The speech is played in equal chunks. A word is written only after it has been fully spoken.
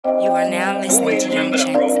You are now listening to Young Adz.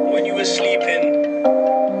 When you were sleeping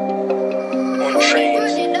on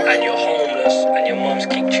trains and you're homeless and your mom's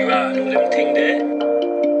kicked you out and all them thing there,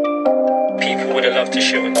 people would have loved to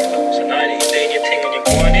shit on you. So now that you're doing your thing and you're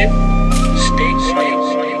going in, stay.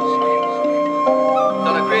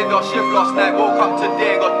 Done a graveyard shift last night, woke up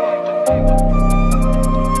today and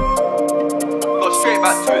got straight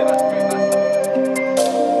back to it.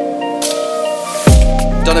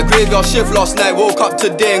 Done a graveyard shift last night, woke up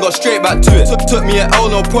today and got straight back to it. Took me an L,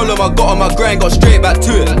 no problem, I got on my grind, got straight back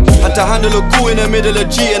to it. Had to handle a call in the middle of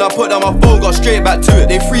G and I put down my phone, got straight back to it.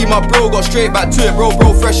 They free my bro, got straight back to it. Bro,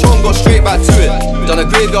 fresh home, got straight back to it. Done a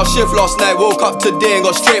graveyard shift last night, woke up today and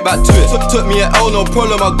got straight back to it. Took me an L, no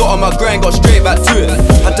problem, I got on my grind, got straight back to it.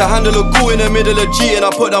 Had to handle a call in the middle of G and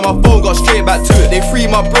I put down my phone, got straight back to it. They free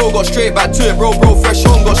my bro, got straight back to it. Bro, fresh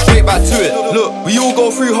home, got straight back to it. Look, we all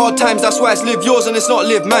go through hard times, that's why it's live yours and it's not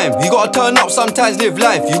live mine. You gotta turn up sometimes, live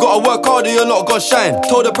life. You gotta work harder, you're not gonna shine.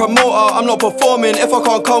 Told the promoter I'm not performing if I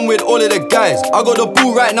can't come with all of the guys. I got the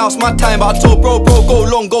ball right now, it's my time. But I told bro, go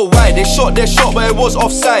long, go wide. They shot their shot, but it was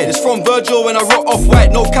offside. It's from Virgil when I rock off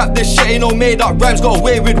white. No cap, this shit ain't no made up rhymes. Got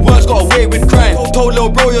away with words, got away with crime. Told little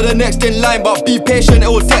bro you're the next in line, but be patient, it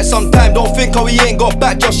will take some time. Don't think how we ain't got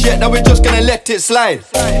back just yet, now we're just gonna let it slide.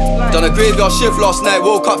 Done a graveyard shift last night,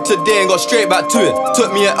 woke up today and got straight back to it.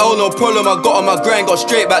 Took me an L, no problem, I got on my grind, got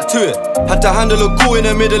straight back to it. Had to handle a call in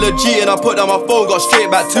the middle of G and I put down my phone, got straight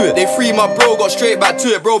back to it. They free my bro, got straight back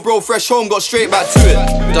to it. Bro, fresh home, got straight back to it.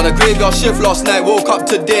 Done a graveyard shift last night, woke up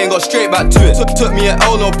today and got straight back to it. Took me an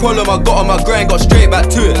L, no problem, I got on my grind, got straight back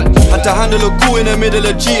to it. Had to handle a call in the middle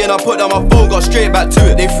of G and I put down my phone, got straight back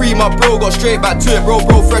to it. They free my bro, got straight back to it. Bro,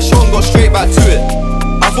 fresh home, got straight back to it.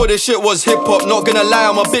 I thought this shit was hip-hop, not gonna lie,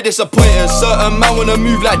 I'm a bit disappointed. Certain man wanna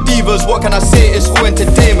move like divas, what can I say, it's for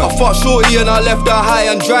entertainment. I fucked shorty and I left her high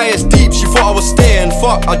and dry, it's deep, she thought I was staying.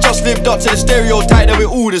 Fuck, I just lived up to the stereotype that we're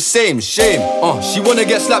all the same, shame. She wanna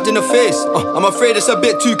get slapped in the face, I'm afraid it's a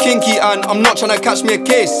bit too kinky and I'm not trying to catch me a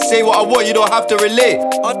case. Say what I want, you don't have to relate.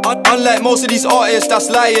 Unlike most of these artists that's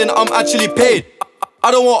lying, I'm actually paid. I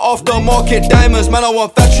don't want aftermarket diamonds, man, I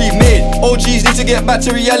want factory made. OGs need to get back to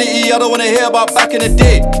reality, I don't wanna hear about back in the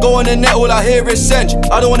day. Go on the net, all I hear is Cench,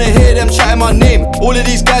 I don't wanna hear them chatting my name. All of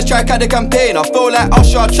these guys try to cut the campaign, I feel like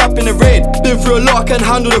Usher, trapped in the rain. Been through a lot, I can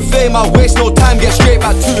handle the fame, I waste no time, get straight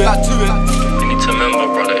back to it. You need to remember,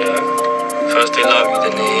 brother, yeah. First they love you,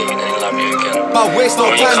 then they hate you, then they love you again. I waste no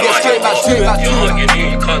time, get straight back to it. You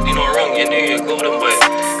knew you can't do no wrong, you knew you're golden boy.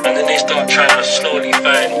 And then they start trying to slowly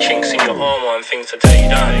find chinks in your armor and things to tear you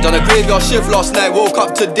down. Done a graveyard shift last night, woke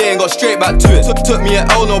up today and got straight back to it. Took me an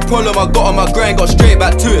L, no problem, I got on my grind, got straight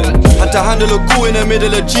back to it. Had to handle a call in the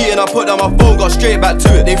middle of G and I put down my phone, got straight back to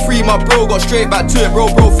it. They free my bro, got straight back to it. Bro,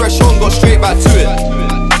 fresh home, got straight back to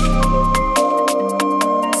it.